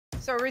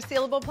So a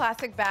resealable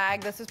plastic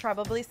bag, this is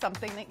probably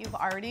something that you've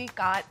already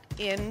got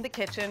in the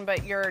kitchen,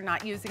 but you're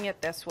not using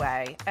it this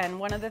way. And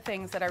one of the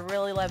things that I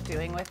really love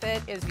doing with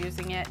it is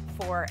using it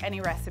for any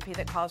recipe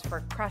that calls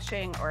for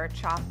crushing or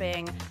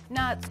chopping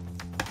nuts,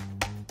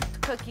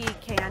 cookie,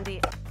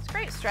 candy. It's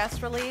great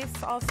stress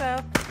release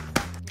also.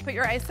 Put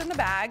your ice in the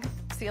bag,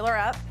 seal her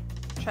up,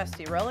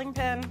 trusty rolling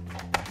pin.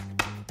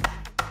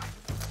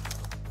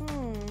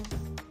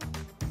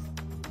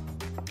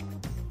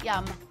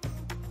 Yum.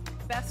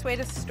 Best way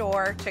to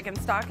store chicken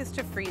stock is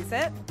to freeze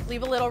it.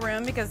 Leave a little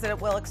room because it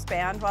will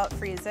expand while it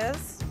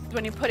freezes.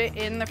 When you put it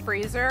in the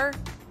freezer,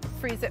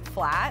 freeze it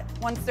flat.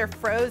 Once they're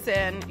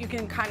frozen, you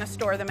can kind of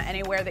store them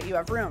anywhere that you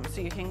have room.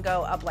 So you can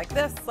go up like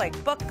this,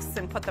 like books,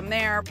 and put them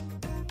there.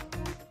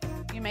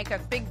 You make a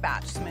big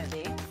batch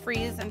smoothie,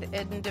 freeze in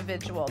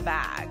individual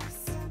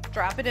bags.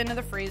 Drop it into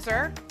the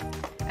freezer.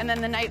 And then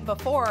the night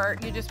before,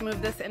 you just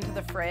move this into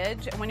the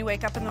fridge. And when you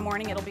wake up in the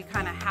morning, it'll be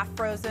kind of half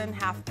frozen,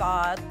 half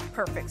thawed,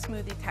 perfect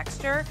smoothie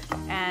texture.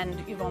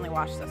 And you've only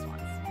washed this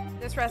once.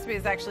 This recipe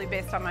is actually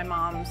based on my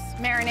mom's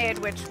marinade,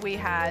 which we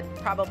had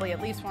probably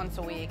at least once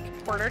a week.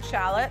 Quartered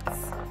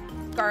shallots,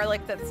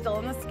 garlic that's still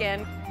in the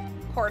skin,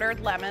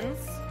 quartered lemons.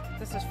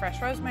 This is fresh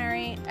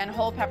rosemary and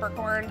whole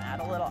peppercorn.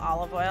 Add a little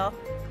olive oil.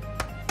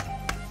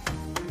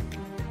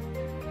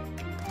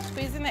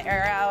 Squeezing the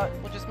air out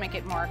will just make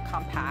it more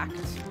compact.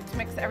 Let's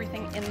mix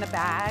everything in the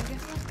bag.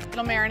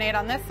 It'll marinate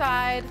on this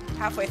side.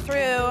 Halfway through,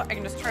 I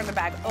can just turn the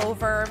bag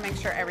over, make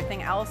sure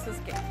everything else is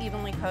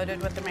evenly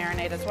coated with the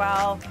marinade as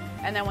well.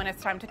 And then when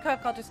it's time to cook,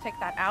 I'll just take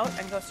that out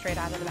and go straight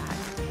out of the bag.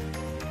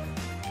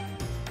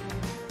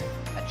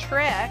 A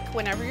trick,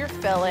 whenever you're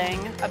filling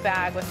a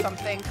bag with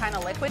something kind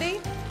of liquidy,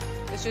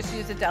 is just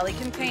use a deli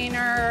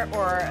container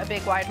or a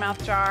big wide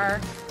mouth jar.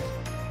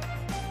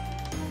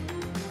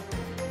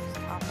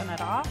 It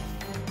off.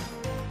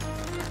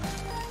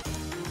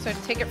 So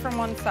take it from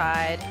one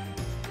side,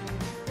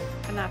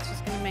 and that's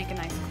just going to make a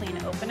nice clean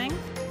opening.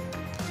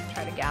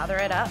 Try to gather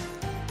it up.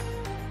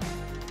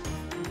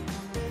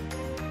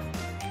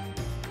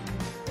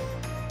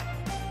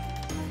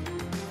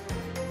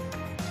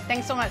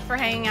 Thanks so much for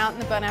hanging out in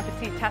the Bon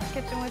Appetit test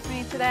kitchen with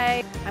me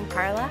today. I'm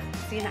Carla.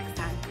 See you next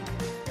time.